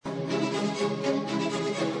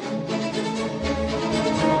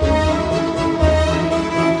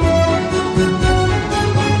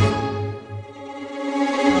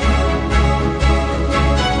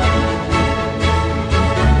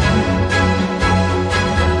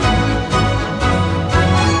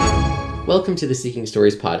Welcome to the Seeking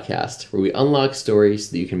Stories podcast, where we unlock stories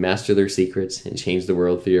so that you can master their secrets and change the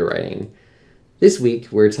world through your writing. This week,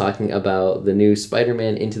 we're talking about the new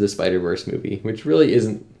Spider-Man Into the Spider-Verse movie, which really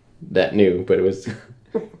isn't that new, but it was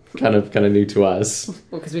kind of new to us.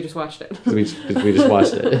 Well, because we just watched it. We just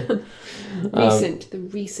watched it. The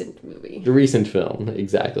recent movie. The recent film,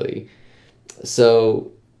 exactly.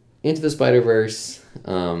 So, Into the Spider-Verse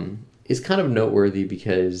is kind of noteworthy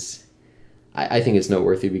because... I think it's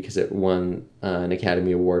noteworthy because it won an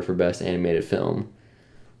Academy Award for Best Animated Film,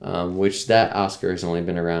 which that Oscar has only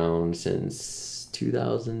been around since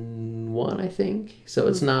 2001, I think. So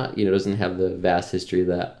it's not, doesn't have the vast history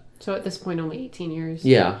that... So at this point, only 18 years.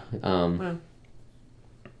 Yeah. Wow.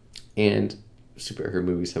 And superhero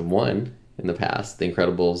movies have won in the past. The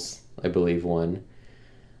Incredibles, I believe, won.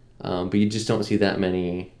 But you just don't see that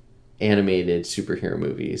many animated superhero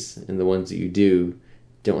movies. And the ones that you do...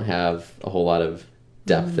 don't have a whole lot of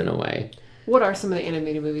depth in a way. What are some of the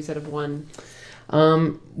animated movies that have won?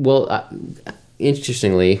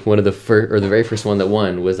 Interestingly, one of the very first one that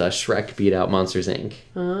won was Shrek beat out Monsters Inc.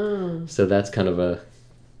 Oh. So that's kind of a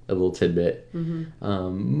little tidbit.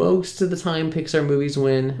 Mm-hmm. Most of the time, Pixar movies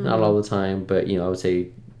win. Not all the time, but I would say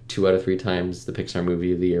 2 out of 3 times the Pixar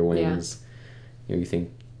movie of the year wins. Yeah. You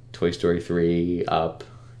think Toy Story 3, Up,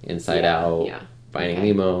 Inside Out, Finding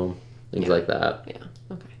Nemo, things like that. Yeah.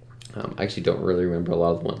 Okay. I actually don't really remember a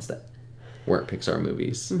lot of the ones that weren't Pixar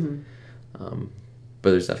movies. Mm-hmm.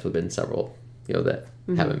 But there's definitely been several, that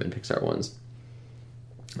haven't been Pixar ones.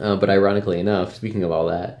 But ironically enough, speaking of all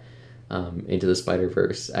that, Into the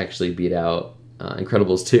Spider-Verse actually beat out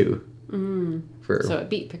Incredibles 2. So it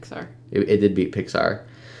beat Pixar. It did beat Pixar.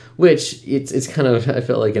 Which, it's kind of, I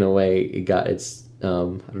felt like in a way, it got its, I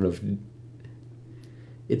don't know if...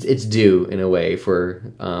 It's due, in a way, for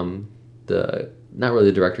the... not really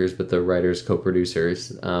the directors, but the writers,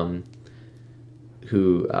 co-producers,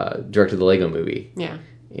 who directed the Lego Movie. Yeah.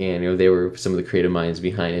 And, they were some of the creative minds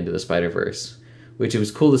behind Into the Spider-Verse, which it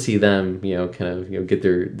was cool to see them, get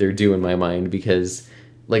their due in my mind, because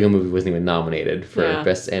Lego Movie wasn't even nominated for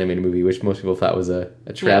Best Animated Movie, which most people thought was a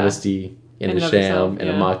travesty and a sham and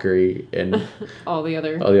a mockery and all the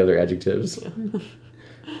other adjectives. Yeah.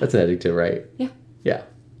 That's an adjective, right? Yeah. Yeah.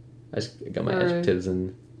 I just got my adjectives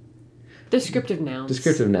and... Descriptive nouns.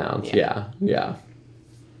 Descriptive nouns, yeah.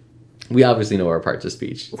 We obviously know our parts of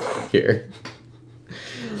speech here.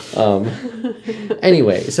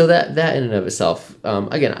 Anyway, so that in and of itself,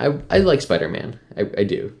 again, I like Spider-Man. I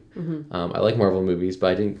do. Mm-hmm. I like Marvel movies,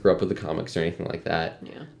 but I didn't grow up with the comics or anything like that.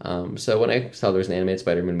 Yeah. So when I saw there was an animated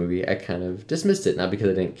Spider-Man movie, I kind of dismissed it, not because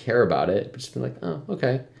I didn't care about it, but just been like, oh,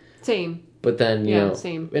 okay. Same. But then,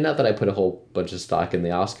 same. And not that I put a whole bunch of stock in the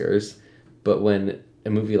Oscars, but when a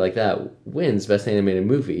movie like that wins Best Animated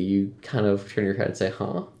Movie, you kind of turn your head and say,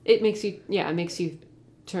 huh? It makes you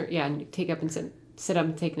turn, take up and sit up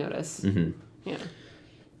and take notice. Mm-hmm. Yeah.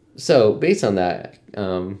 So, based on that,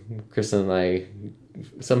 Kristen and I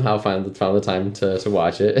somehow found the time to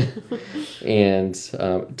watch it. And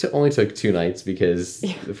only took 2 nights because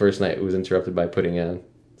the first night was interrupted by putting a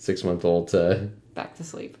 6-month-old to... Back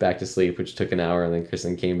to sleep, which took an hour, and then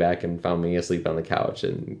Kristen came back and found me asleep on the couch,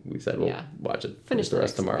 and we said, we'll watch it finish the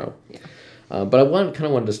rest tomorrow. Yeah. But I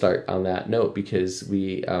wanted to start on that note because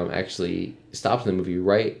we actually stopped the movie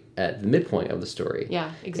right at the midpoint of the story.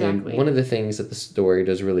 Yeah, exactly. And one of the things that the story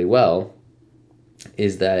does really well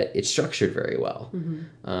is that it's structured very well.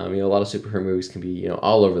 Mm-hmm. A lot of superhero movies can be,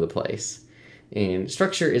 all over the place. And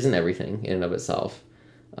structure isn't everything in and of itself.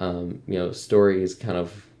 Story is kind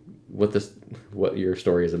of what your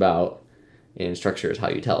story is about, and structure is how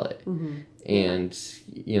you tell it. Mm-hmm. And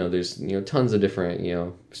there's tons of different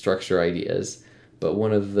structure ideas, but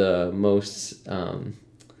one of the most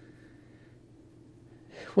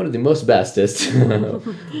bestest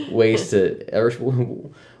ways to, or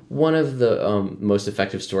one of the most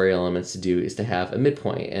effective story elements to do is to have a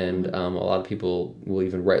midpoint, and a lot of people will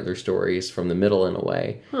even write their stories from the middle in a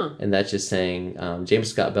way. And that's just saying, James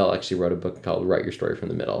Scott Bell actually wrote a book called Write Your Story from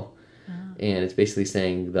the Middle. And it's basically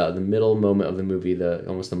saying the middle moment of the movie,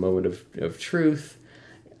 almost the moment of truth.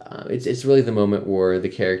 It's really the moment where the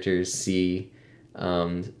characters see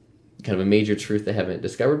kind of a major truth they haven't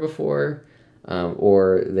discovered before,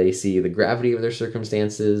 or they see the gravity of their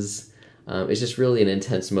circumstances. It's just really an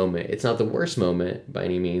intense moment. It's not the worst moment by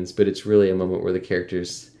any means, but it's really a moment where the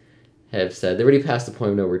characters have said they're already past the point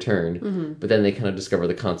of no return, but then they kind of discover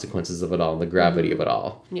the consequences of it all and the gravity of it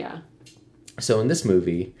all. Yeah. So in this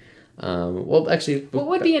movie... what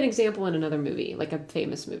would be an example in another movie, like a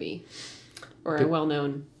famous movie or a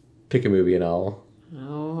well-known? Pick a movie and all.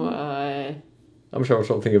 Oh, I'm sure I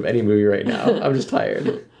don't think of any movie right now. I'm just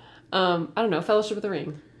tired. I don't know. Fellowship of the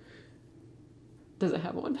Ring. Does it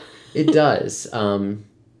have one? It does.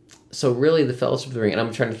 So really, the Fellowship of the Ring, and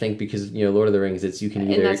I'm trying to think because Lord of the Rings, it's you can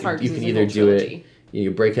either And that's hard you can either do it,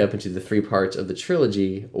 you break it up into the 3 parts of the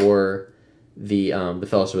trilogy or the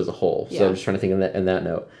Fellowship as a whole. So I'm just trying to think in that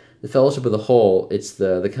note. The Fellowship of the Whole, it's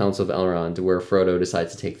the Council of Elrond, where Frodo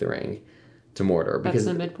decides to take the ring to Mordor. Because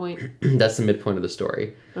that's the midpoint? That's the midpoint of the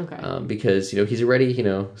story. Okay. Because, he's already,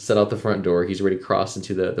 set out the front door. He's already crossed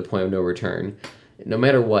into the point of no return. No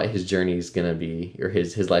matter what, his journey is going to be, or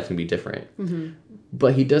his life can be different. Mm-hmm.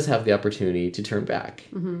 But he does have the opportunity to turn back.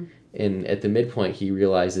 Mm-hmm. And at the midpoint, he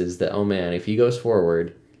realizes that, oh man, if he goes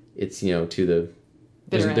forward, it's, to the...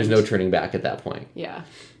 There's no turning back at that point. Yeah.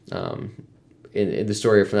 In the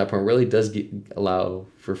story from that point really does allow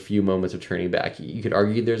for a few moments of turning back. You could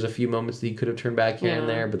argue there's a few moments that he could have turned back here and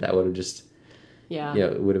there, but that would have just,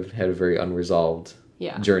 it would have had a very unresolved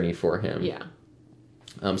journey for him. Yeah.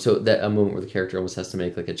 So that a moment where the character almost has to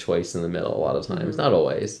make like a choice in the middle a lot of times, not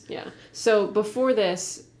always. Yeah. So before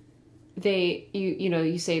this,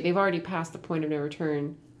 you say they've already passed the point of no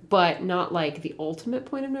return, but not like the ultimate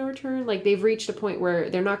point of no return. Like they've reached a point where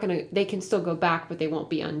they can still go back, but they won't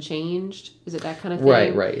be unchanged. Is it that kind of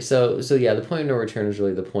thing? Right. So yeah, the point of no return is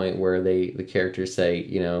really the point where the characters say,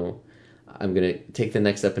 I'm going to take the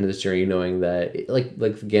next step into this journey knowing that, like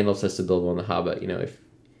Gandalf says to Bilbo in The Hobbit,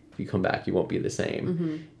 if you come back, you won't be the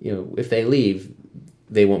same. Mm-hmm. If they leave,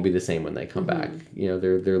 they won't be the same when they come back.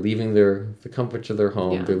 They're leaving the comforts of their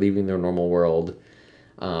home. Yeah. They're leaving their normal world,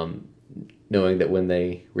 knowing that when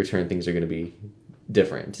they return, things are going to be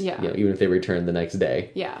different. Yeah. Even if they return the next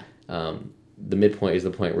day. Yeah. The midpoint is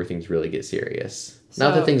the point where things really get serious. So,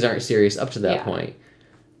 not that things aren't serious up to that point.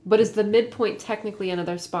 But is the midpoint technically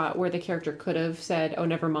another spot where the character could have said, oh,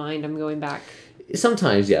 never mind, I'm going back?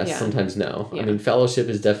 Sometimes yes, sometimes no. Yeah. I mean, Fellowship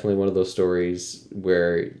is definitely one of those stories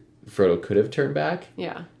where Frodo could have turned back.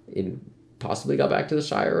 Yeah. And possibly got back to the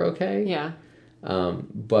Shire okay. Yeah.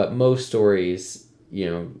 But most stories,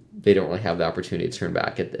 they don't really have the opportunity to turn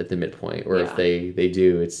back at the midpoint. Or if they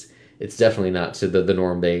do, it's definitely not to the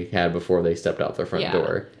norm they had before they stepped out their front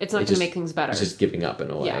door. It's not going to make things better. It's just giving up in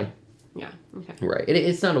a way. Yeah. Yeah. Okay. Right.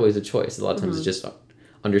 It's not always a choice. A lot of times it's just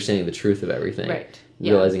understanding the truth of everything. Right.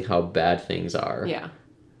 Yeah. Realizing how bad things are. Yeah.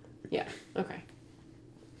 Yeah. Okay.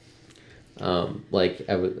 I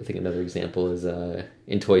think another example is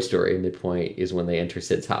in Toy Story, midpoint is when they enter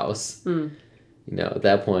Sid's house. Mm. At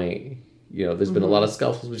that point, there's been a lot of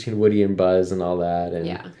scuffles between Woody and Buzz and all that,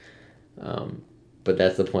 and but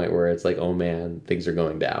that's the point where it's like, oh man, things are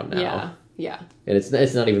going down now. Yeah. Yeah. And it's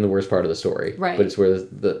not even the worst part of the story, right? But it's where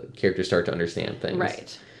the characters start to understand things,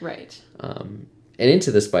 right? Right. And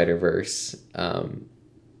Into the Spider-Verse,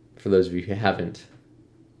 for those of you who haven't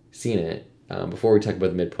seen it. Before we talk about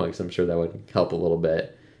the midpoint, because I'm sure that would help a little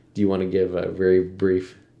bit, do you want to give a very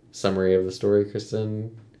brief summary of the story,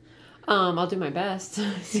 Kristen? I'll do my best,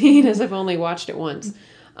 seeing as I've only watched it once.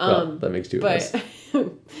 Well, that makes 2 of us.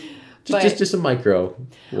 Just a micro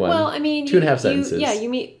one. Well, I mean... 2.5 sentences. You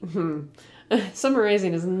meet...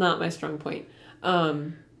 Summarizing is not my strong point.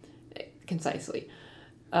 Concisely.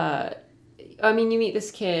 You meet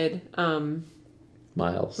this kid...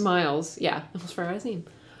 Miles. Yeah. I almost forgot his name.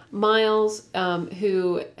 Miles,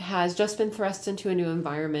 who has just been thrust into a new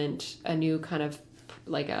environment, a new kind of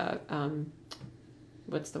like a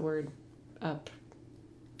what's the word?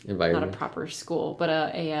 Environment. Not a proper school, but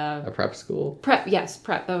a prep school. Prep, yes,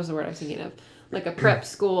 prep. That was the word I was thinking of. Like a prep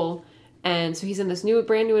school, and so he's in this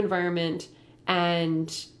brand new environment,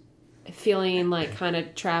 and feeling like kind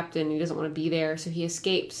of trapped, and he doesn't want to be there. So he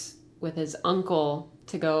escapes with his uncle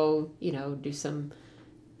to go, do some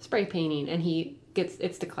spray painting, and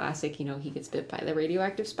it's the classic, he gets bit by the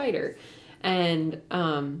radioactive spider, and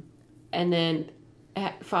then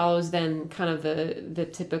follows then kind of the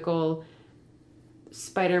typical the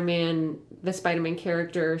Spider-Man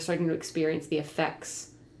character starting to experience the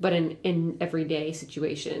effects, but in everyday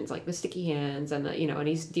situations, like the sticky hands and and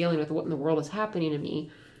he's dealing with what in the world is happening to me,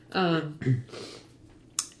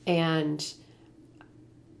 and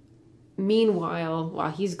meanwhile,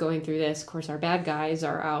 while he's going through this, of course, our bad guys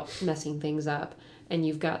are out messing things up, and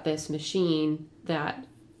you've got this machine that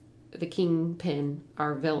the Kingpin,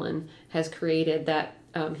 our villain, has created that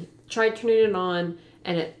he tried turning it on,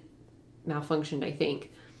 and it malfunctioned, I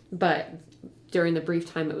think. But during the brief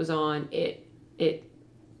time it was on, it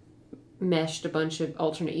meshed a bunch of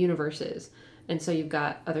alternate universes, and so you've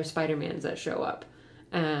got other Spider-Mans that show up,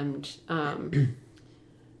 and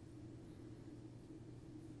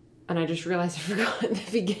I just realized I forgot in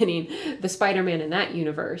the beginning, the Spider-Man in that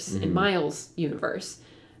universe, in Miles' universe,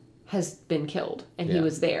 has been killed, and he Yeah.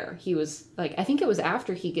 was there. He was like, I think it was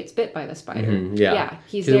after he gets bit by the spider. Yeah.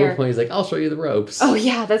 He's 'Cause there. At one point, he's like, "I'll show you the ropes." Oh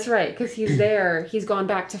yeah, that's right. Because he's there. He's gone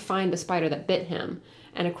back to find the spider that bit him,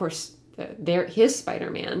 and of course, his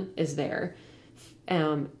Spider-Man is there.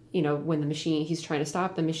 When the machine, he's trying to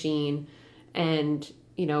stop the machine, and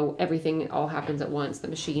everything all happens at once. The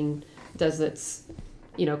machine does its,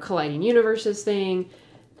 colliding universes thing.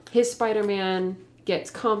 His Spider-Man gets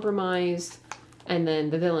compromised, and then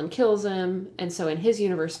the villain kills him, and so in his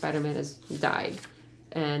universe, Spider-Man has died,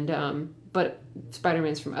 and but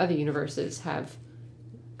Spider-Mans from other universes has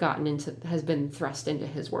been thrust into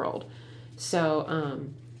his world. So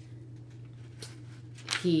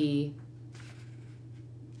he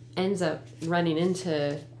ends up running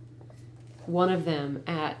into one of them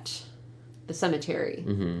at the cemetery,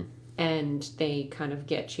 and they kind of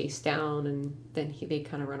get chased down, and then they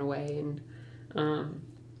kind of run away, and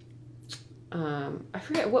I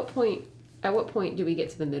forget at what point do we get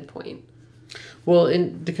to the midpoint. Well,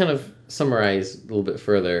 and to kind of summarize a little bit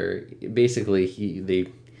further, basically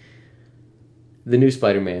the new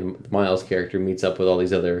Spider-Man, Miles character, meets up with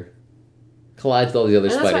collides with all these other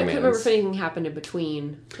And that's why I Spider-Mans. couldn't remember if anything happened in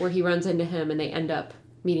between, where he runs into him and they end up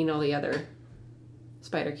meeting all the other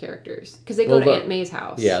Spider characters. Because they go to Aunt May's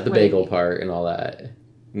house. Yeah, the bagel part and all that.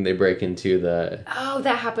 And they break into the... Oh,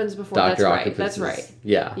 that happens before. Dr. That's Octopus's. right. That's right.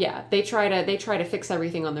 Yeah. Yeah, they try to fix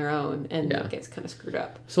everything on their own, and it gets kind of screwed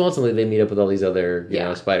up. So ultimately, they meet up with all these other,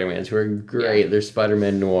 Spider-Mans who are great. Yeah. They're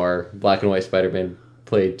Spider-Man Noir, black and white Spider-Man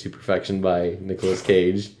played to perfection by Nicolas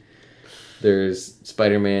Cage. There's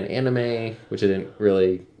Spider-Man Anime, which I didn't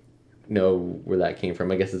really know where that came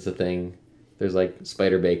from. I guess it's a thing. There's like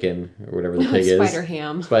Spider Bacon or whatever the pig is. Spider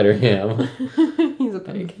Ham. Spider Ham. He's a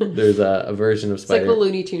pig. There's a version of It's Spider. like the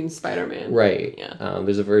Looney Tunes Spider-Man. Right. Yeah.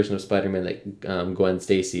 There's a version of Spider-Man that Gwen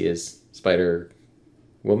Stacy is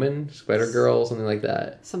Spider-Woman, Spider-Girl, something like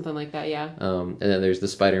that. Something like that, yeah. And then there's the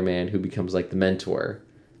Spider-Man who becomes like the mentor.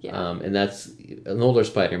 Yeah. And that's an older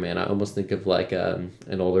Spider-Man. I almost think of like an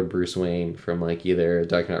older Bruce Wayne from like either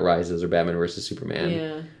Dark Knight Rises or Batman vs. Superman.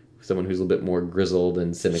 Yeah. Someone who's a little bit more grizzled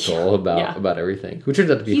and cynical about everything. Who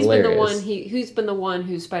turns out to be hilarious. Who's been the one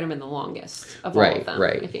who's Spider-Man the longest of all of them,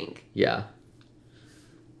 I think. Yeah.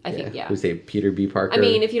 I think, yeah. We say Peter B. Parker. I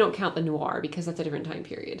mean, if you don't count the noir, because that's a different time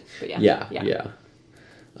period. But yeah. Yeah.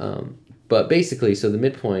 But basically, so the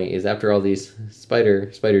midpoint is after all these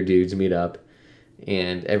spider dudes meet up,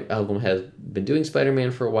 and all of them have been doing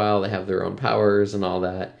Spider-Man for a while. They have their own powers and all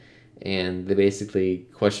that, and they basically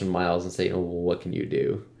question Miles and say, "Oh, well, what can you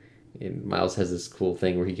do?" And Miles has this cool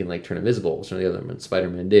thing where he can like turn invisible, which none of the other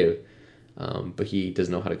Spider-Man do. But he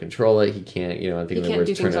doesn't know how to control it. He can't, I think the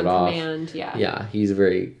words turn it off. Command, yeah. Yeah, he's a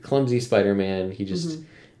very clumsy Spider-Man. He just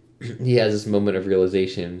he has this moment of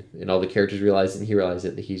realization, and all the characters realize it, and he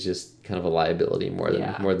realizes that he's just kind of a liability more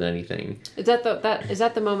than anything. Is that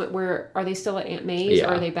the moment where are they still at Aunt May's, or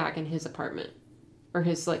are they back in his apartment or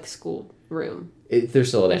his like school room? They're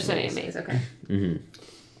still at Aunt May's. Okay.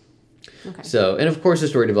 Okay. So, and of course the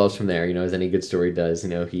story develops from there, as any good story does.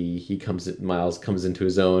 Miles comes into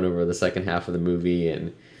his own over the second half of the movie,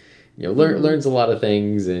 and learns a lot of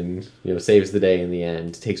things, and saves the day in the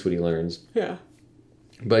end, takes what he learns. Yeah.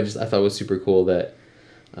 But I thought it was super cool that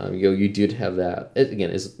you did have that,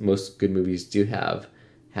 again, as most good movies do have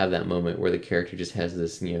that moment where the character just has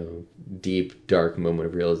this deep dark moment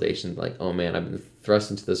of realization, like, oh man, I've been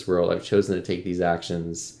thrust into this world, I've chosen to take these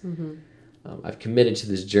actions, I've committed to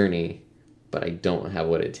this journey, but I don't have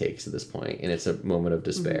what it takes at this point, and it's a moment of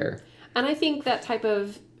despair. And I think that type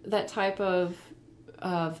of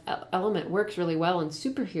element works really well in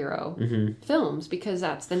superhero films, because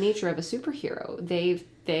that's the nature of a superhero.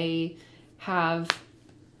 They have,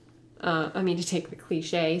 to take the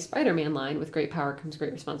cliche Spider-Man line, with great power comes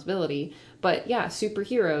great responsibility. But yeah,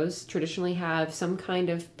 superheroes traditionally have some kind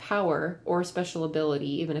of power or special ability,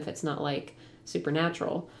 even if it's not like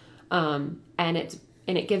supernatural.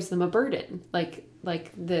 And it gives them a burden, like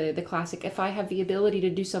the classic, if I have the ability to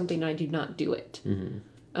do something, I do not do it.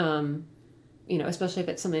 Especially if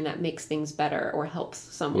it's something that makes things better or helps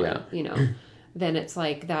someone, then it's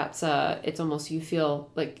like it's almost, you feel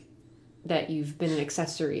like that you've been an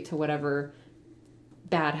accessory to whatever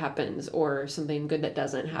bad happens or something good that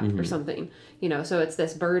doesn't happen or something, so it's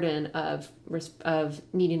this burden of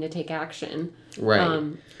needing to take action.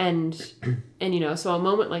 Right. And so a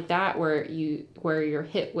moment like that where you're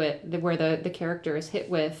hit with, where the character is hit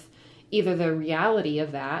with either the reality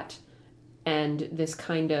of that and this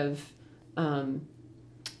kind of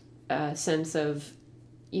sense of,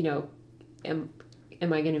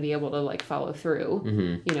 am I going to be able to like follow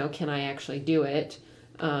through? Can I actually do it?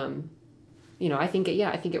 I think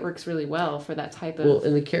it works really well for that type of. Well,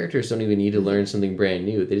 and the characters don't even need to learn something brand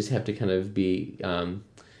new. They just have to kind of be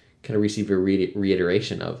kind of receive a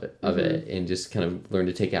reiteration of it, and just kind of learn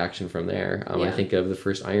to take action from there. I think of the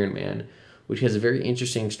first Iron Man, which has a very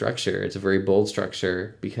interesting structure. It's a very bold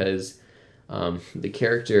structure because the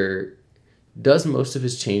character does most of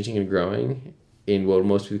his changing and growing in what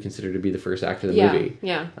most people consider to be the first act of the movie.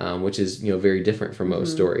 Yeah. Which is very different from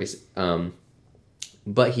most stories.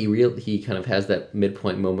 But he kind of has that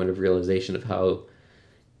midpoint moment of realization of how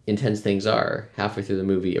intense things are halfway through the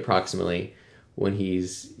movie, approximately, when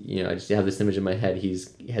he's, I just have this image in my head. He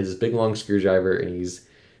has this big long screwdriver and he's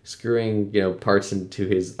screwing, parts into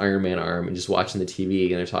his Iron Man arm and just watching the TV,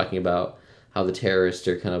 and they're talking about how the terrorists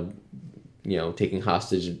are kind of, taking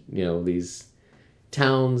hostage, these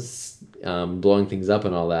towns, blowing things up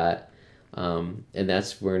and all that. And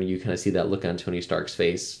that's where you kind of see that look on Tony Stark's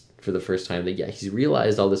face for the first time, that he's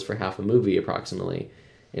realized all this for half a movie approximately,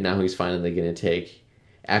 and now he's finally going to take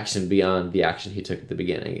action beyond the action he took at the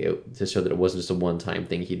beginning, to show that it wasn't just a one-time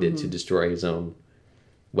thing he did to destroy his own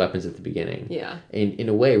weapons at the beginning. Yeah. And in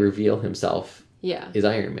a way reveal himself as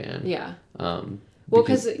Iron Man. Yeah. Well,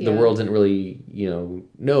 because the world didn't really,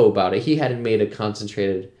 know about it. He hadn't made a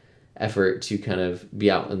concentrated effort to kind of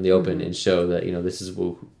be out in the open and show that, this is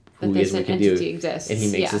who he is and what he can do. Exists. And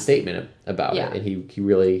he makes a statement about it. And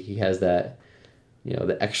he has that,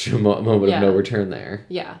 the extra moment of no return there.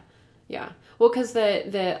 Yeah. Yeah. Well, because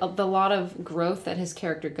the lot of growth that his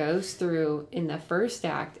character goes through in the first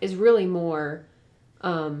act is really more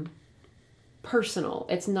personal.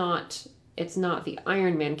 It's not the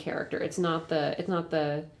Iron Man character. It's not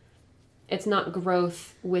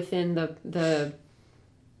growth within the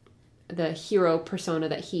hero persona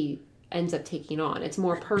that he ends up taking on. It's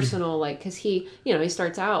more personal, like, because he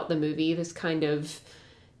starts out the movie this kind of,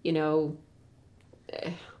 he's not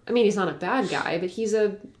a bad guy, but he is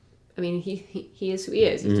who he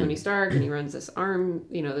is. He's Tony Stark, and he runs this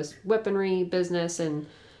this weaponry business, and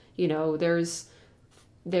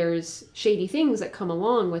there's shady things that come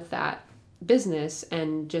along with that business,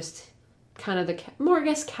 and just kind of the more, I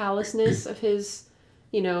guess, callousness of his,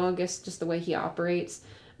 I guess just the way he operates.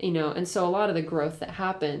 And so a lot of the growth that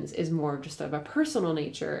happens is more just of a personal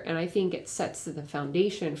nature, and I think it sets the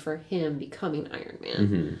foundation for him becoming Iron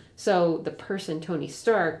Man. So the person Tony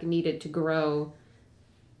Stark needed to grow,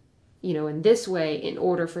 in this way, in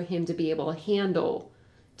order for him to be able to handle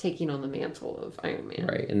taking on the mantle of Iron Man.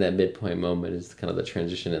 Right, and that midpoint moment is kind of the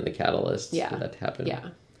transition and the catalyst for that to happen. Yeah.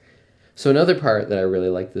 So another part that I really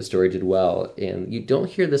liked the story did well, and you don't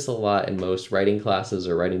hear this a lot in most writing classes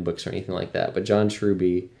or writing books or anything like that, but John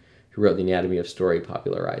Truby, who wrote The Anatomy of Story,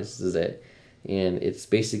 popularizes it. And it's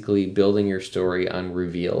basically building your story on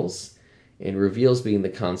reveals, and reveals being the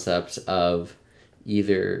concept of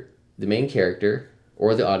either the main character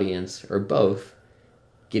or the audience or both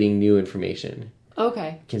getting new information.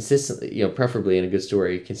 Okay. Consistently, preferably in a good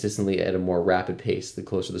story, consistently at a more rapid pace the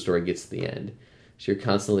closer the story gets to the end. So you're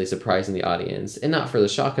constantly surprising the audience, and not for the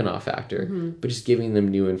shock and awe factor, but just giving them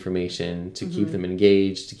new information to keep them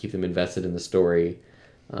engaged, to keep them invested in the story,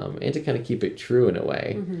 and to kind of keep it true in a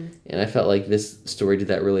way. And I felt like this story did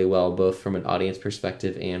that really well, both from an audience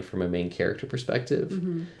perspective and from a main character perspective.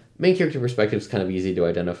 Main character perspective is kind of easy to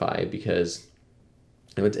identify because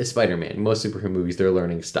it's Spider-Man. Most superhero movies, they're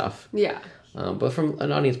learning stuff. Yeah. But from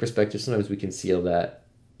an audience perspective, sometimes we conceal that,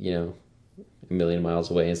 a million miles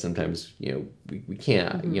away, and sometimes we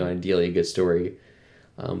can't. Ideally a good story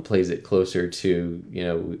plays it closer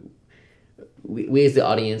to we as the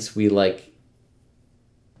audience, we like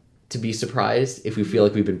to be surprised if we feel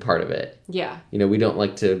like we've been part of it. Yeah. We don't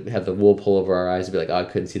like to have the wool pull over our eyes and be like, oh, I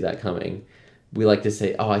couldn't see that coming. We like to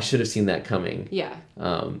say, oh, I should have seen that coming. Yeah.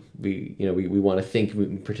 We want to think we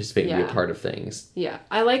can participate and be a part of things. Yeah.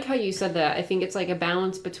 I like how you said that. I think it's like a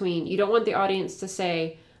balance between, you don't want the audience to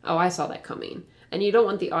say, oh, I saw that coming. And you don't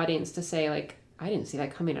want the audience to say, like, I didn't see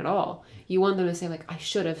that coming at all. You want them to say, like, I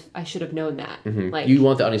should have known that. Like, you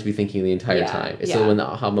want the audience to be thinking the entire time. So when the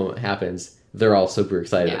aha moment happens, they're all super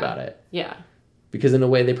excited about it. Yeah. Because in a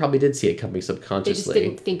way, they probably did see it coming subconsciously. They just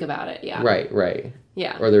didn't think about it. Yeah. Right.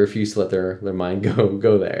 Yeah. Or they refuse to let their mind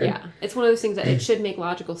go there. Yeah. It's one of those things that it should make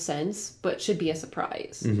logical sense, but should be a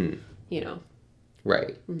surprise.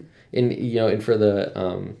 Right. And, and for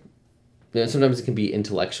the, sometimes it can be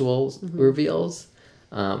intellectual reveals.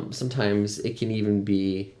 Sometimes it can even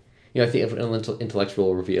be, I think an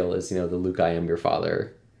intellectual reveal is, the Luke, I am your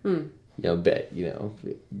father, bit,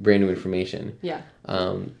 brand new information. Yeah.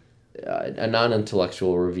 A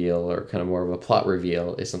non-intellectual reveal, or kind of more of a plot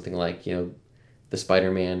reveal, is something like, the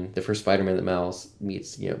first Spider-Man that Miles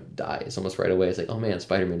meets, dies almost right away. It's like, oh man,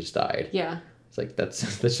 Spider-Man just died. Yeah. It's like, that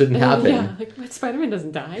shouldn't happen. Yeah, like, what, Spider-Man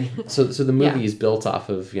doesn't die? So the movie Yeah. is built off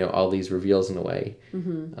of, all these reveals in a way.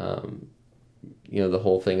 The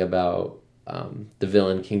whole thing about the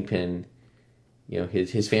villain Kingpin,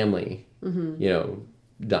 his family,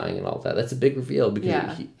 dying and all that. That's a big reveal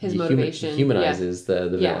because his motivation humanizes the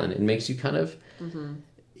villain and makes you kind of,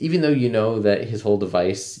 even though you know that his whole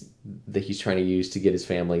device that he's trying to use to get his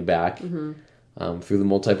family back through the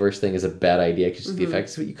multiverse thing is a bad idea because of the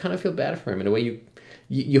effects, but you kind of feel bad for him in a way.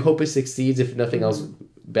 You hope it succeeds if nothing else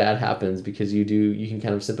bad happens because you can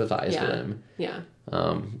kind of sympathize with him. Yeah.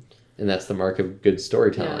 And that's the mark of good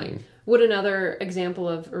storytelling. Yeah. Would another example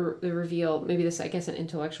of the reveal, maybe this, I guess, an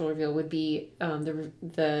intellectual reveal, would be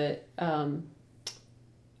the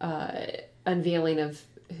unveiling of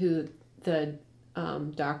who the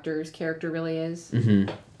doctor's character really is.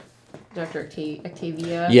 Mm-hmm. Dr.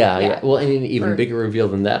 Octavia. Yeah. Well, and an even bigger reveal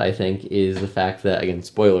than that, I think, is the fact that, again,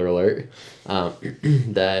 spoiler alert,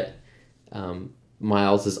 that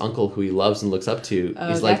Miles' uncle, who he loves and looks up to,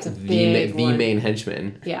 is like the main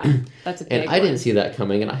henchman. Yeah, that's a big And I didn't see that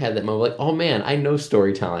coming, and I had that moment like, oh man, I know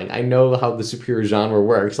storytelling. I know how the superhero genre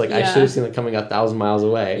works. Like, I should have seen it coming 1,000 miles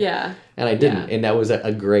away. Yeah. And I didn't. Yeah. And that was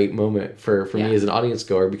a great moment for me as an audience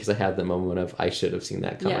goer because I had the moment of, I should have seen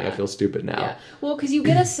that coming. I feel stupid now. Yeah. Well, because you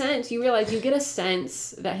get a sense, you realize you get a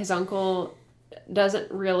sense that his uncle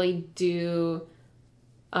doesn't really do,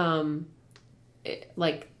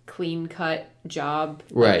 like, clean-cut job.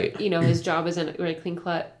 Right. Like, his job isn't really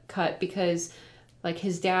clean-cut because, like,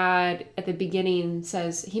 his dad at the beginning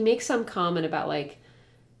says, he makes some comment about, like,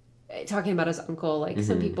 talking about his uncle, like,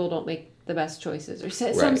 some people don't make the best choices, or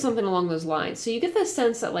something along those lines. So you get the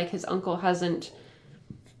sense that, like, his uncle hasn't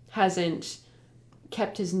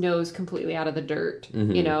kept his nose completely out of the dirt,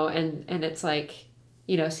 and it's like,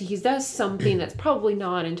 so he does something that's probably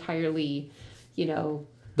not entirely,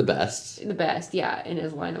 the best, in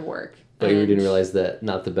his line of work. But you didn't realize that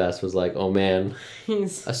not the best was like, oh man,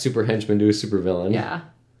 he's a super henchman to a super villain. Yeah.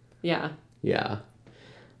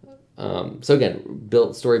 So again,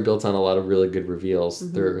 story built on a lot of really good reveals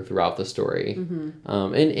throughout the story.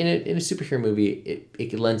 And in a superhero movie,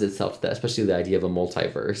 it lends itself to that, especially the idea of a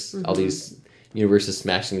multiverse, all these universes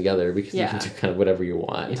smashing together because you can do kind of whatever you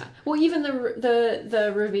want. Yeah. Well, even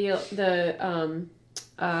the reveal,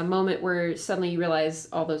 moment where suddenly you realize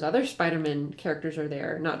all those other Spider-Man characters are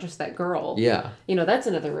there, not just that girl. Yeah. That's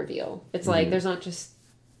another reveal. It's like there's not just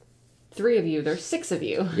 3 of you, there's 6 of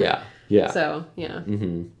you. Yeah. So, yeah.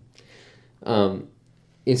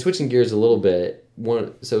 In switching gears a little bit,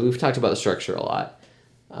 so we've talked about the structure a lot,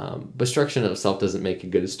 but structure in itself doesn't make a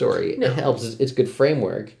good story. No. It helps; it's a good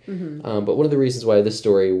framework. But one of the reasons why this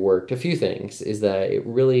story worked, a few things, is that it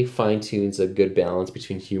really fine tunes a good balance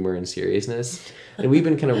between humor and seriousness. And we've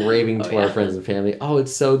been kind of raving to our friends and family, "Oh,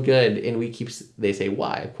 it's so good!" And they say,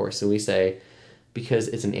 "Why?" Of course, and we say, because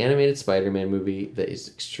it's an animated Spider-Man movie that is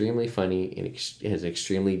extremely funny and it has an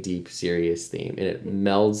extremely deep, serious theme, and it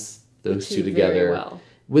melds those two together well.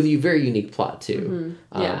 With a very unique plot too.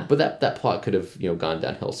 But that plot could have gone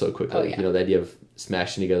downhill so quickly. The idea of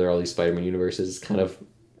smashing together all these Spider-Man universes is kind of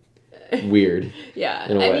weird. In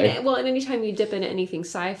a way. Mean, well, and anytime you dip into anything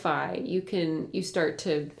sci-fi, things start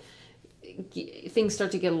to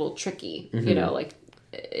get a little tricky. Like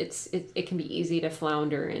it can be easy to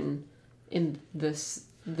flounder in the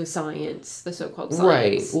science, the so-called science.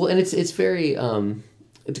 Right. Well, and it's very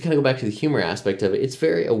to kind of go back to the humor aspect of it, it's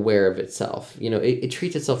very aware of itself. It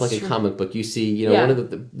treats itself like a comic book. You see, one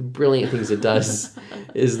of the brilliant things it does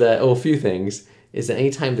is that, a few things, is that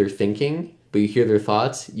anytime they're thinking, but you hear their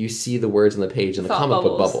thoughts, you see the words on the page in the comic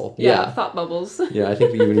book bubble. Yeah, thought bubbles. Yeah, I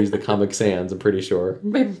think they even use the Comic Sans, I'm pretty sure.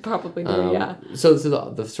 Probably do, yeah. So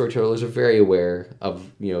the storytellers are very aware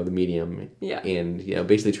of, the medium. Yeah. And,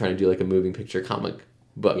 basically trying to do like a moving picture comic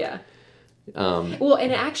book. Yeah. Well,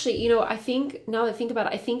 and actually, I think, now that I think about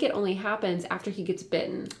it, I think it only happens after he gets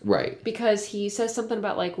bitten. Right. Because he says something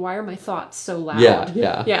about, like, why are my thoughts so loud? Yeah.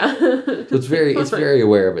 So it's very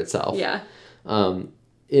aware of itself. Yeah.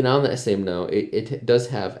 And on that same note, it does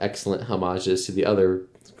have excellent homages to the other,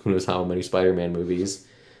 who knows how many Spider-Man movies,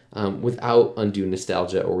 without undue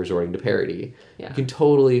nostalgia or resorting to parody. Yeah. You can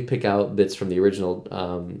totally pick out bits from the original,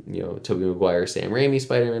 Tobey Maguire, Sam Raimi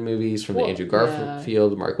Spider-Man movies, from the Andrew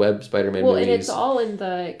Garfield, Mark Webb Spider-Man movies. Well, and it's all in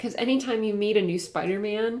because anytime you meet a new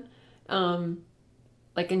Spider-Man,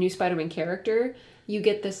 like a new Spider-Man character, you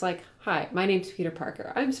get this like, hi, my name's Peter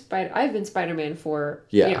Parker. I've been Spider-Man for,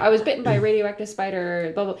 I was bitten by a radioactive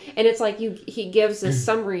spider, blah, blah. And it's like he gives a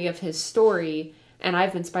summary of his story, and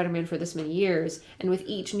I've been Spider-Man for this many years, and with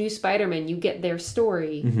each new Spider-Man, you get their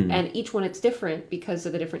story, and each one it's different because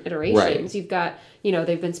of the different iterations. Right. You've got,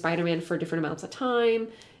 they've been Spider-Man for different amounts of time.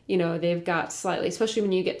 They've got slightly, especially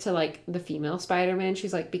when you get to, like, the female Spider-Man,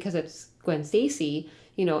 she's like, because it's Gwen Stacy,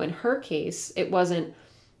 in her case, it wasn't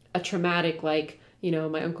a traumatic, like,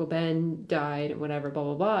 my Uncle Ben died and whatever, blah,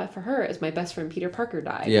 blah, blah. For her, it's my best friend Peter Parker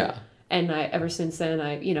died. Yeah. And ever since then,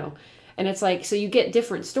 and it's like, so you get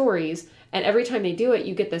different stories, and every time they do it,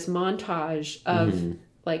 you get this montage of,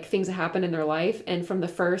 like, things that happen in their life, and from the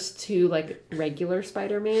first to, like, regular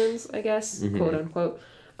Spider-Mans, I guess, quote unquote,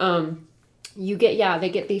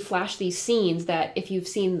 they flash these scenes that if you've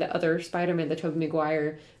seen the other Spider-Man, the Tobey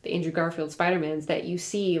Maguire, the Andrew Garfield Spider-Mans, that you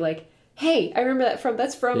see, like, hey, I remember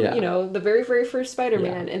that's from, the very, very first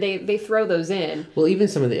Spider-Man, and they throw those in. Well, even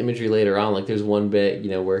some of the imagery later on, like, there's one bit,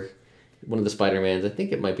 where one of the Spider-Mans, I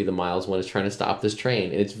think it might be the Miles one, is trying to stop this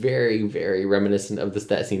train, and it's very, very reminiscent of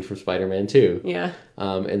that scene from Spider-Man 2. Yeah.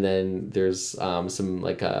 And then there's some,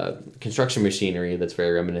 like, construction machinery that's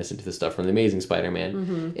very reminiscent to the stuff from The Amazing Spider-Man.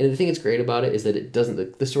 And the thing that's great about it is that it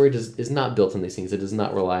doesn't, the story is not built on these things. It does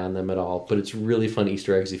not rely on them at all, but it's really fun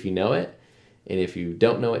Easter eggs if you know it. And if you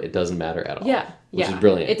don't know it, it doesn't matter at all. Yeah. Which is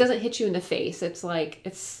brilliant. It doesn't hit you in the face. It's like,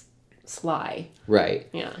 it's sly. Right.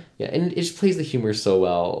 Yeah. Yeah, and it just plays the humor so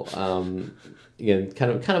well. Again,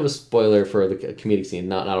 kind of a spoiler for the comedic scene,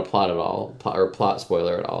 not a plot at all, or a plot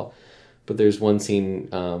spoiler at all. But there's one scene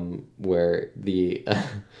where the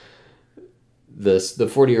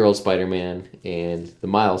 40-year-old Spider-Man and the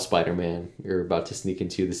Miles Spider-Man are about to sneak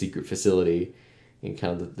into the secret facility. And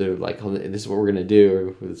kind of, they're like, oh, this is what we're going to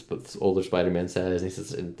do, or this is what this older Spider-Man says. And he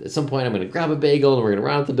says, at some point I'm going to grab a bagel and we're going to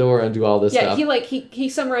run out the door and do all this stuff. Yeah, he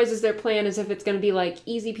summarizes their plan as if it's going to be like,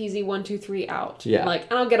 easy peasy, 1, 2, 3, out. Yeah. Like,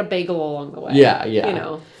 and I'll get a bagel along the way. Yeah.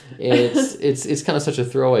 And it's kind of such a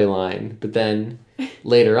throwaway line. But then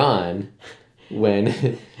later on, when,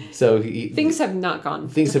 things have not gone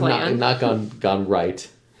Things have not gone right.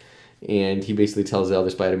 And he basically tells the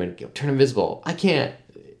other Spider-Man, turn invisible. I can't.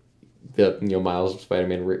 The Miles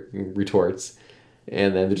Spider-Man retorts,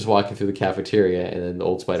 and then they're just walking through the cafeteria, and then the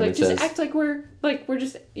old Spider-Man says, just act like we're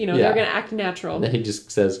just they're gonna act natural. And then he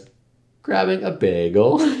just says, grabbing a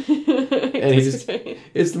bagel. And it's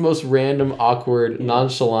the most random, awkward,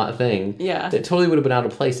 nonchalant thing. Yeah. That totally would have been out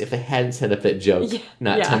of place if they hadn't set up that joke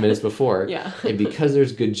 10 minutes before. Yeah. And because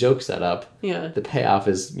there's good joke set up, the payoff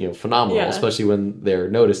is, phenomenal, especially when they're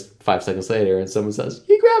noticed 5 seconds later and someone says,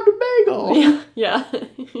 he grabbed a bagel. Yeah. Yeah.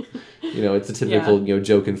 It's a typical,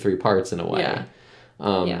 joke in 3 parts in a way. Yeah.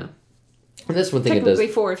 And that's one thing it does.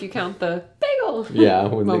 Technically 4 if you count the bagel. Yeah,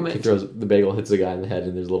 when he throws the bagel, hits the guy in the head,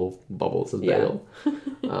 and there's a little bubble that says bagel.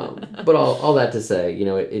 But all that to say,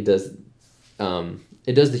 it does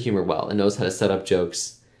the humor well. It knows how to set up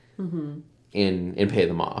jokes and pay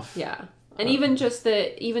them off. Yeah, and even just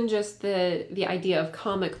the idea of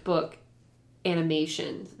comic book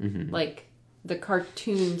animation, like the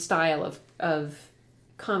cartoon style of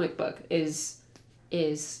comic book is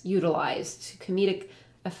utilized to comedic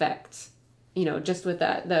effects. Just with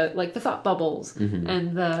that, the thought bubbles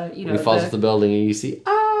and the when he falls off the building and you see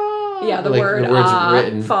the word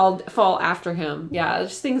written. fall after him. Yeah,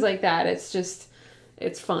 just things like that.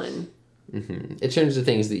 It's fun. It turns the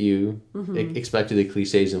things that you expected the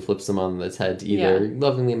cliches and flips them on its head to either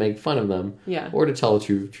lovingly make fun of them or to tell a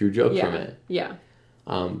true joke from it. Yeah.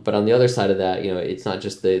 But on the other side of that, it's not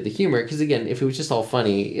just the humor, because again, if it was just all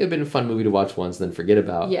funny, it would have been a fun movie to watch once and then forget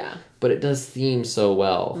about. Yeah. But it does theme so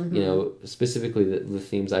well. Specifically the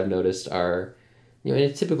themes I've noticed are, and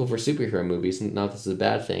it's typical for superhero movies, not that this is a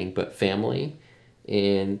bad thing, but family,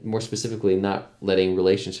 and more specifically, not letting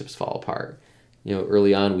relationships fall apart.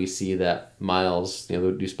 Early on we see that Miles, the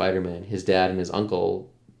new Spider-Man, his dad and his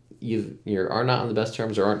uncle either are not on the best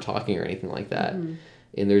terms or aren't talking or anything like that.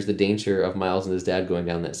 And there's the danger of Miles and his dad going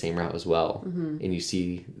down that same route as well. And you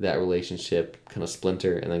see that relationship kind of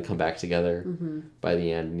splinter and then come back together by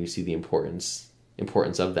the end. And you see the importance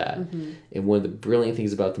of that. And one of the brilliant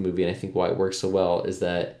things about the movie, and I think why it works so well, is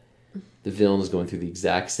that the villain is going through the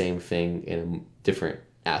exact same thing in a different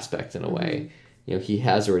aspect in a way. He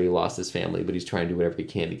has already lost his family, but he's trying to do whatever he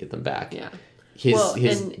can to get them back. Yeah. His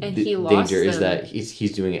he lost danger them. is that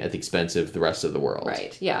he's doing it at the expense of the rest of the world.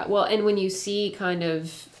 Right. Yeah. Well, and when you see kind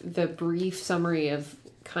of the brief summary of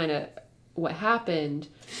kind of what happened,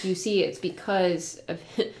 you see it's because of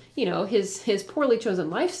his poorly chosen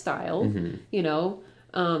lifestyle.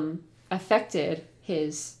 Affected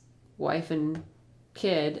his wife and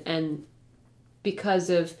kid, and because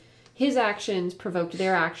of his actions provoked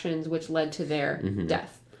their actions, which led to their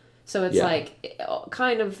death. So it's Yeah. like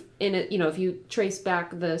kind of in it, if you trace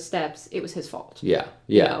back the steps, it was his fault. Yeah.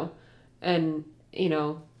 You Yeah. know? And,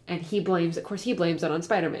 and he blames it on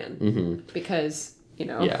Spider-Man. Because,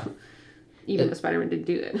 Yeah. even though Spider-Man didn't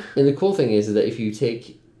do it. And the cool thing is that if you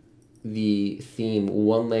take the theme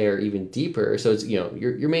one layer even deeper, so it's,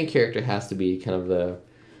 your main character has to be kind of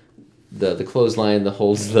the clothesline that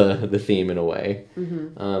holds the theme in a way.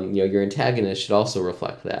 Your antagonist should also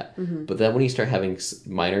reflect that. But then when you start having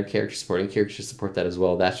minor characters, supporting characters support that as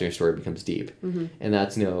well, that's when your story becomes deep. And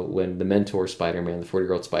that's, when the mentor Spider-Man, the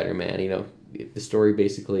 40-year-old Spider-Man, the story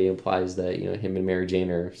basically implies that, him and Mary Jane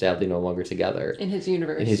are sadly no longer together. In his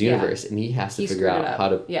universe. And he has to figure out how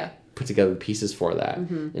to put together the pieces for that.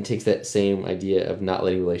 And takes that same idea of not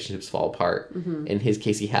letting relationships fall apart. In his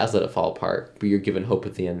case, he has let it fall apart, but you're given hope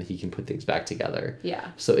at the end that he can put things back together. Yeah.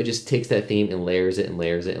 So it just takes that theme and layers it and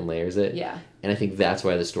layers it and layers it. Yeah. And I think that's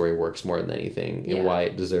why the story works more than anything, and why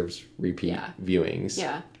it deserves repeat viewings.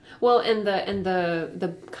 Yeah. Well, and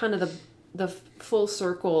the kind of the full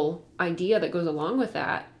circle idea that goes along with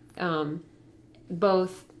that,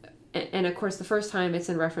 both, and of course the first time it's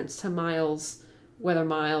in reference to Miles, whether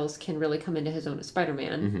Miles can really come into his own as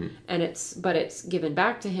Spider-Man, and it's given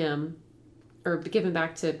back to him, or given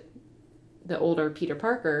back to the older Peter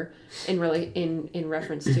Parker, in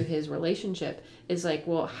reference to his relationship, is like,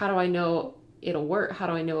 well, how do I know it'll work? How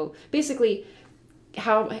do I know, basically,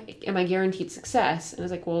 how am I guaranteed success? And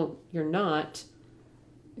it's like, well, you're not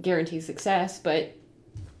guaranteed success, but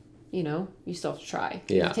you still have to try.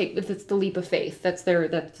 Yeah. It's the leap of faith. That's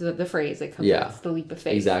the phrase that comes. Yeah. It's the leap of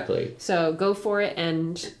faith. Exactly. So go for it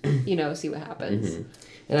and see what happens.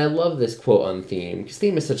 And I love this quote on theme, because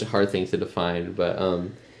theme is such a hard thing to define, but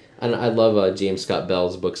and I love James Scott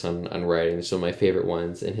Bell's books on writing. Some of my favorite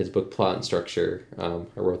ones. In his book Plot and Structure, I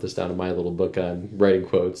wrote this down in my little book on writing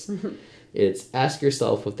quotes. It's, ask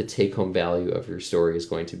yourself what the take-home value of your story is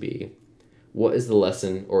going to be. What is the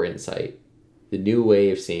lesson or insight? The new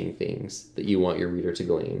way of seeing things that you want your reader to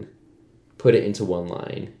glean. Put it into one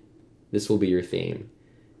line. This will be your theme.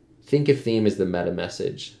 Think of theme as the meta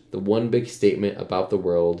message, the one big statement about the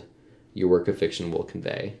world your work of fiction will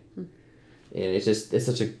convey. And it's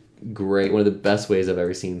such a great, one of the best ways I've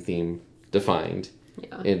ever seen theme defined.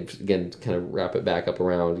 Yeah. And again, to kind of wrap it back up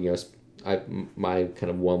around, my kind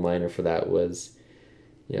of one-liner for that was,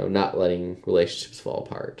 not letting relationships fall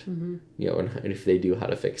apart. And if they do, how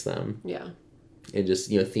to fix them. Yeah. And just,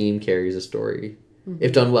 theme carries a story,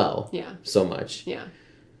 if done well. Yeah. So much. Yeah.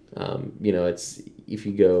 It's, if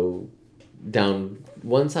you go down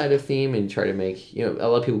one side of theme and try to make, a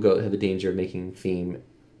lot of people have the danger of making theme,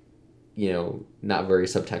 not very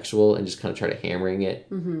subtextual, and just kind of try to hammering it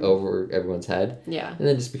over everyone's head. Yeah. And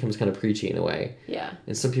then it just becomes kind of preachy in a way. Yeah.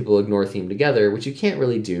 And some people ignore theme together, which you can't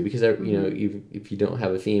really do, because, even if you don't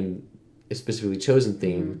have a theme, a specifically chosen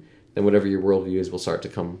theme, then whatever your worldview is will start to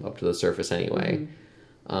come up to the surface anyway.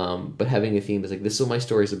 But having a theme that's like, this is what my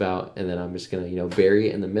story's about, and then I'm just going to, bury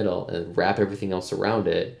it in the middle and wrap everything else around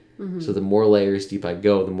it. So the more layers deep I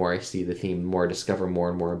go, the more I see the theme, the more I discover more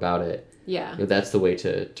and more about it. Yeah. That's the way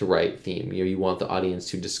to write theme. You want the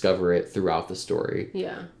audience to discover it throughout the story.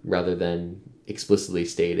 Yeah. Rather than explicitly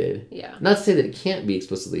stated. Yeah. Not to say that it can't be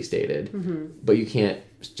explicitly stated, but you can't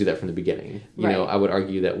do that from the beginning. I would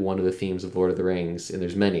argue that one of the themes of Lord of the Rings, and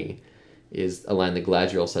there's many, is a line that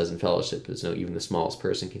Galadriel says in Fellowship, is, even the smallest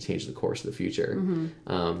person can change the course of the future.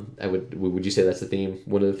 Would you say that's the theme?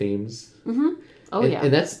 One of the themes? Oh, yeah.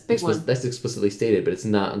 And that's Big one. that's explicitly stated, but it's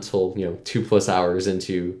not until 2+ hours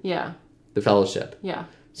into the Fellowship. Yeah.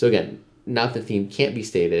 So again, not the theme can't be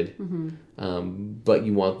stated, but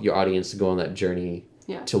you want your audience to go on that journey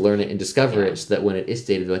to learn it and discover it, so that when it is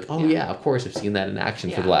stated, they're like, oh yeah, of course I've seen that in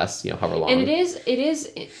action for the last however long. And it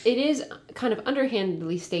is kind of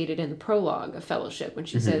underhandedly stated in the prologue of Fellowship, when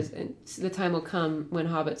she says, "The time will come when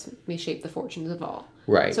hobbits may shape the fortunes of all."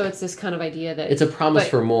 Right. So it's this kind of idea that it's a promise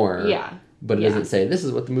for more. Yeah. But it doesn't say, this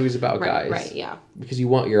is what the movie's about, guys. Right, yeah. Because you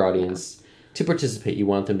want your audience to participate. You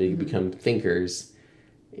want them to become thinkers.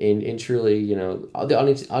 And truly,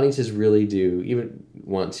 the audiences really do even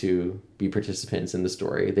want to be participants in the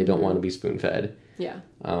story. They don't want to be spoon-fed. Yeah.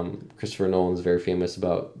 Christopher Nolan's very famous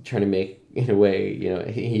about trying to make, in a way,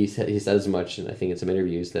 he said as much, and I think in some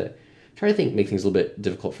interviews, that try to make things a little bit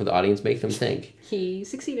difficult for the audience, make them think. He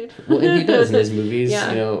succeeded. Well, and he does in his movies.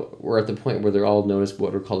 We're at the point where they're all known as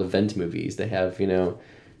what are called event movies. They have,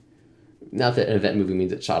 not that an event movie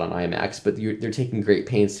means it's shot on IMAX, but they're taking great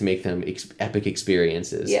pains to make them epic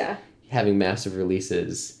experiences. Yeah. Having massive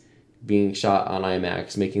releases, being shot on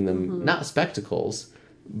IMAX, making them not spectacles,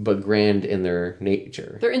 but grand in their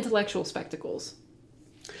nature. They're intellectual spectacles.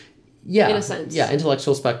 Yeah, in a sense. Yeah,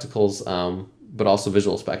 intellectual spectacles, but also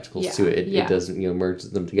visual spectacles too. It does merge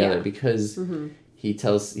them together because he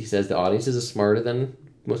says the audiences are smarter than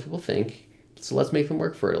most people think, so let's make them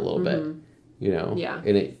work for it a little bit.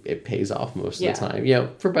 And it pays off most of the time.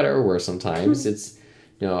 For better or worse sometimes. It's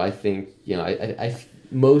I think I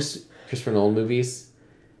most Christopher Nolan movies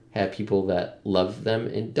have people that love them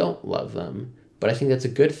and don't love them, but I think that's a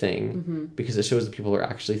good thing because it shows that people are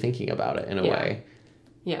actually thinking about it in a way.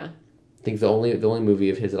 Yeah. I think the only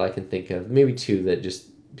movie of his that I can think of, maybe two that just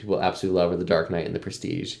people absolutely love, are The Dark Knight and The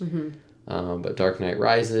Prestige. But Dark Knight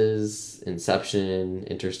Rises, Inception,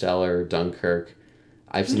 Interstellar, Dunkirk.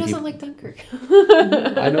 Who doesn't like Dunkirk?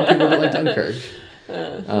 I know people don't like Dunkirk.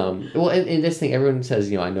 Well, in this thing, everyone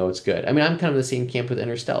says, I know it's good. I mean, I'm kind of the same camp with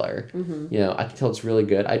Interstellar. I can tell it's really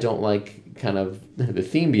good. I don't like kind of the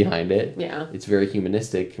theme behind it. Yeah. It's very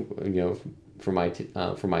humanistic, for my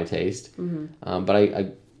taste. But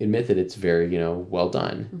I admit that it's very, well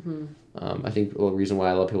done. I think the reason why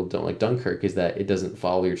a lot of people don't like Dunkirk is that it doesn't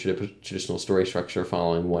follow your traditional story structure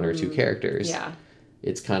following one or two characters. Yeah.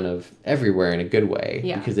 It's kind of everywhere in a good way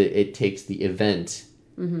because it takes the event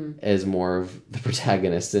as more of the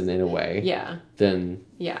protagonist in a way than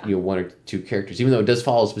one or two characters, even though it does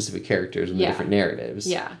follow specific characters with the different narratives.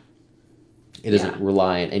 It doesn't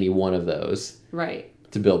rely on any one of those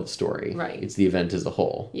to build the story. It's the event as a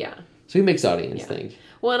whole. So he makes audience think.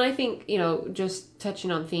 Well, and I think, just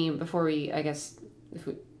touching on theme before we, I guess, if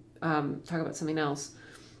we talk about something else,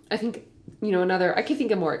 I think, I could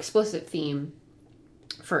think a more explicit theme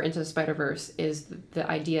for Into the Spider-Verse is the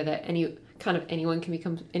idea that anyone can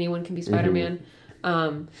be Spider-Man.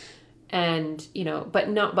 But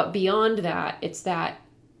beyond that, it's that,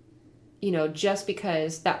 just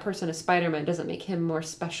because that person is Spider-Man doesn't make him more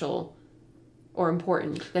special or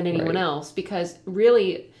important than anyone else, because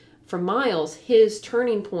really, for Miles, his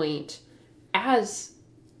turning point as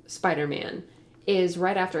Spider-Man is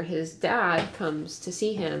right after his dad comes to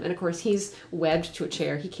see him. And of course, he's webbed to a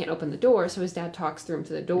chair. He can't open the door. So his dad talks through him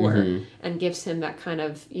to the door and gives him that kind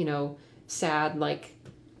of, sad, like,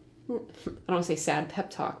 I don't want to say sad pep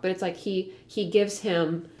talk, but it's like he gives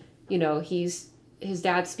him, his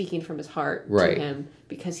dad speaking from his heart to him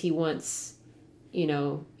because he wants,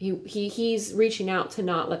 he's reaching out to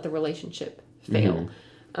not let the relationship fail.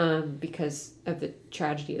 Because of the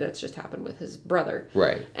tragedy that's just happened with his brother.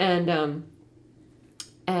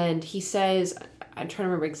 And he says, I'm trying to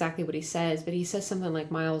remember exactly what he says, but he says something like,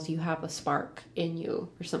 Miles, you have a spark in you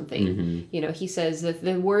or something. He says that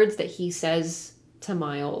the words that he says to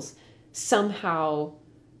Miles somehow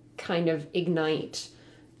kind of ignite,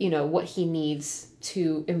 what he needs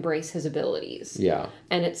to embrace his abilities.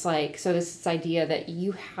 And it's like, so this idea that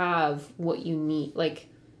you have what you need, like,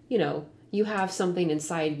 you have something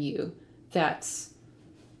inside you that's,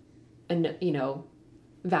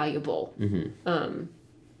 valuable.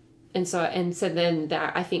 And so then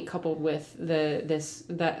that, I think, coupled with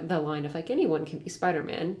the line of like anyone can be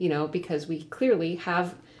Spider-Man, because we clearly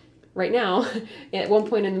have right now at one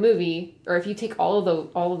point in the movie, or if you take all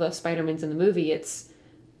of the Spider-Mans in the movie, it's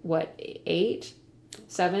what,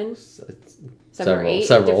 7 or 8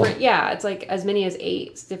 several. different, it's like as many as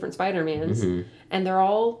 8 different Spider-Mans, and they're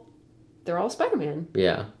all Spider-Man.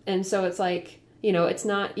 And so it's like, it's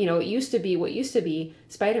not, what used to be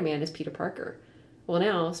Spider-Man is Peter Parker. Well,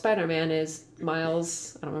 now Spider-Man is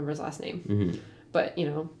Miles, I don't remember his last name, but,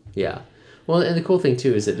 Well, and the cool thing,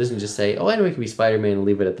 too, is it doesn't just say, anyone can be Spider-Man and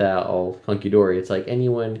leave it at that, all hunky-dory. It's like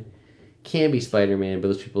anyone can be Spider-Man, but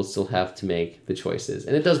those people still have to make the choices.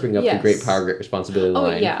 And it does bring up the great power, great responsibility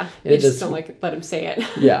line. Oh, yeah. And just don't let him say it.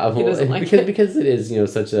 Yeah. He doesn't like it. Because it is,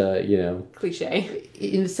 such a, cliche.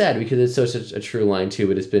 It's sad because it's such a true line, too,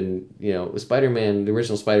 but it's been, Spider-Man, the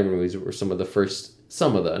original Spider-Man movies were some of the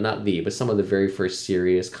very first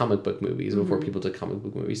serious comic book movies before people took comic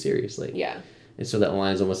book movies seriously. And so that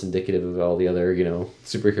line is almost indicative of all the other,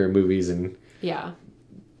 superhero movies and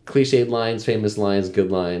cliched lines, famous lines, good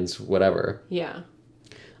lines, whatever.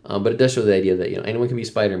 But it does show the idea that, anyone can be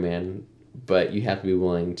Spider-Man, but you have to be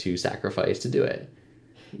willing to sacrifice to do it.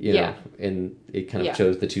 You know? And it kind of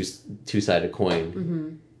shows the two-sided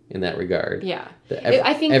coin in that regard.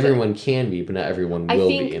 I think everyone can be, but not everyone will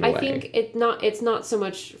be in a way. I think it's not so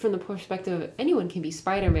much from the perspective of anyone can be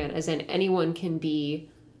Spider-Man as in anyone can be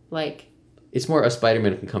like... It's more a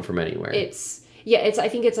Spider-Man can come from anywhere. I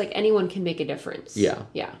think it's like anyone can make a difference. I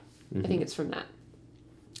think it's from that.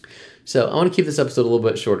 So I want to keep this episode a little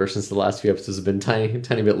bit shorter since the last few episodes have been tiny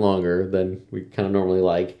bit longer than we kind of normally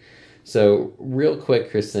like. So real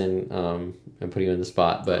quick, Kristen, I'm putting you on the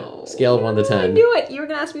spot, but scale of 1 to 10. I knew it. You were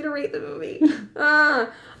going to ask me to rate the movie.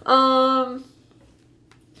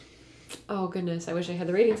 Oh, goodness. I wish I had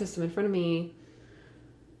the rating system in front of me.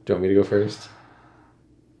 Do you want me to go first?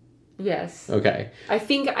 Yes. Okay. I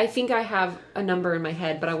think I have a number in my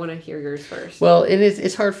head, but I want to hear yours first. Well,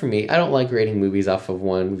 it's hard for me. I don't like rating movies off of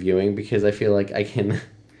one viewing because I feel like I can...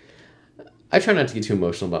 I try not to get too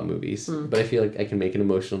emotional about movies, but I feel like I can make an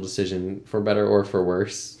emotional decision for better or for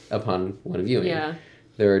worse upon one viewing. Yeah.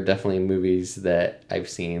 There are definitely movies that I've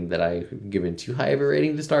seen that I've given too high of a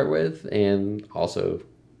rating to start with, and also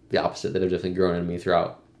the opposite that have definitely grown on me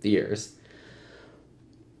throughout the years.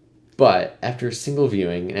 But after a single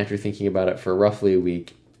viewing, and after thinking about it for roughly a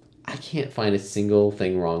week, I can't find a single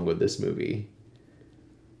thing wrong with this movie.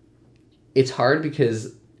 It's hard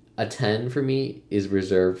because a 10 for me is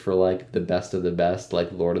reserved for, like, the best of the best,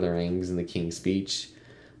 like Lord of the Rings and The King's Speech.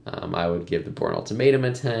 I would give The Bourne Ultimatum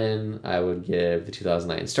a 10. I would give the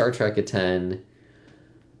 2009 Star Trek a 10.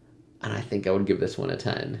 And I think I would give this one a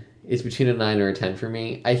 10. It's between a 9 or a 10 for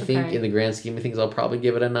me. I think in the grand scheme of things, I'll probably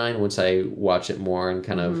give it a 9 once I watch it more and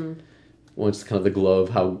kind of... Once kind of the glow of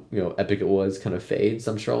how, epic it was kind of fades,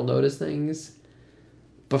 I'm sure I'll notice things.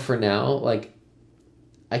 But for now, like,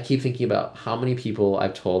 I keep thinking about how many people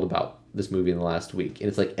I've told about this movie in the last week. And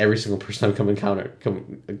it's like every single person I've encountered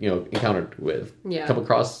with. Yeah. Come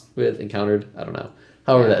across with, encountered, I don't know.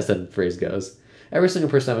 However that said phrase goes. Every single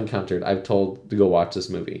person I've encountered, I've told to go watch this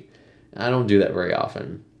movie. And I don't do that very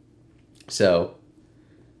often. So,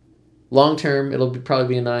 long term, it'll probably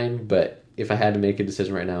be a 9, but if I had to make a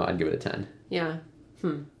decision right now, I'd give it a 10. Yeah.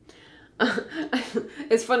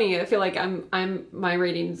 It's funny. I feel like my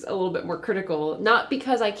rating's a little bit more critical, not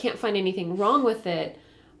because I can't find anything wrong with it,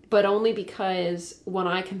 but only because when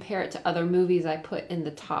I compare it to other movies I put in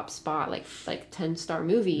the top spot, like 10-star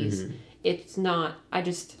movies, it's not.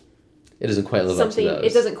 It doesn't quite live up to those.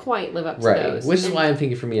 It doesn't quite live up to those. Which is why I'm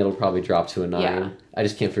thinking for me it'll probably drop to a 9. Yeah. I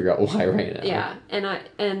just can't figure out why right now. Yeah,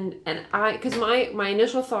 because my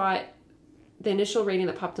initial thought, the initial rating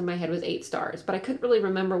that popped in my head was 8 stars, but I couldn't really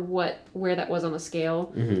remember where that was on the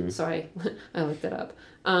scale, so I looked it up.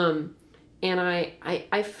 And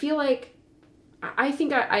I feel like I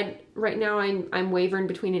think I right now I'm wavering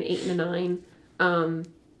between an 8 and a 9.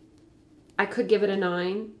 I could give it a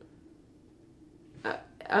 9.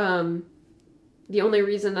 The only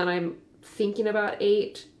reason that I'm thinking about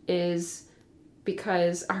 8 is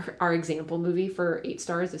because our example movie for 8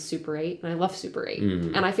 stars is Super 8, and I love Super 8,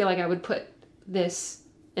 and I feel like I would put this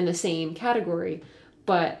in the same category,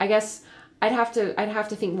 but I guess I'd have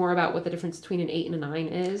to think more about what the difference between an 8 and a 9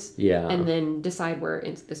 is, and then decide where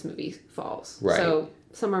this movie falls. Right. So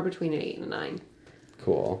somewhere between an 8 and a 9.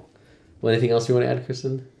 Cool. Well, anything else you want to add,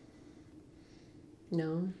 Kristen?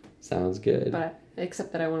 No. Sounds good. But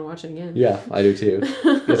except that I want to watch it again. Yeah, I do too.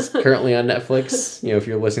 It's currently on Netflix. If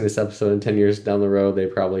you're listening to this episode in 10 years down the road, they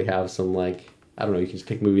probably have some, like, I don't know, you can just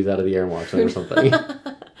pick movies out of the air and watch them or something.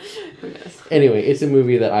 Who knows? Anyway, it's a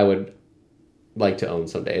movie that I would like to own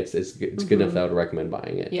someday. It's good enough that I would recommend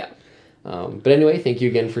buying it. Yeah. But anyway, thank you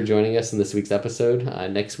again for joining us in this week's episode.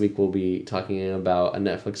 Next week we'll be talking about a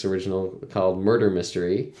Netflix original called Murder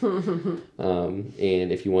Mystery.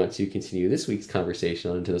 And if you want to continue this week's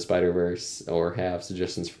conversation on Into the Spider-Verse, or have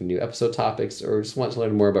suggestions for new episode topics, or just want to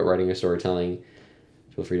learn more about writing or storytelling,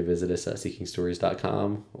 feel free to visit us at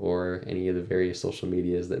seekingstories.com or any of the various social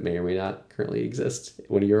medias that may or may not currently exist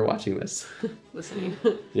when you're watching this. Listening.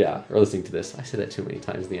 Yeah, or listening to this. I said that too many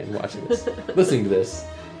times in the end, watching this. Listening to this.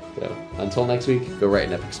 So, until next week, go write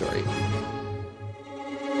an epic story.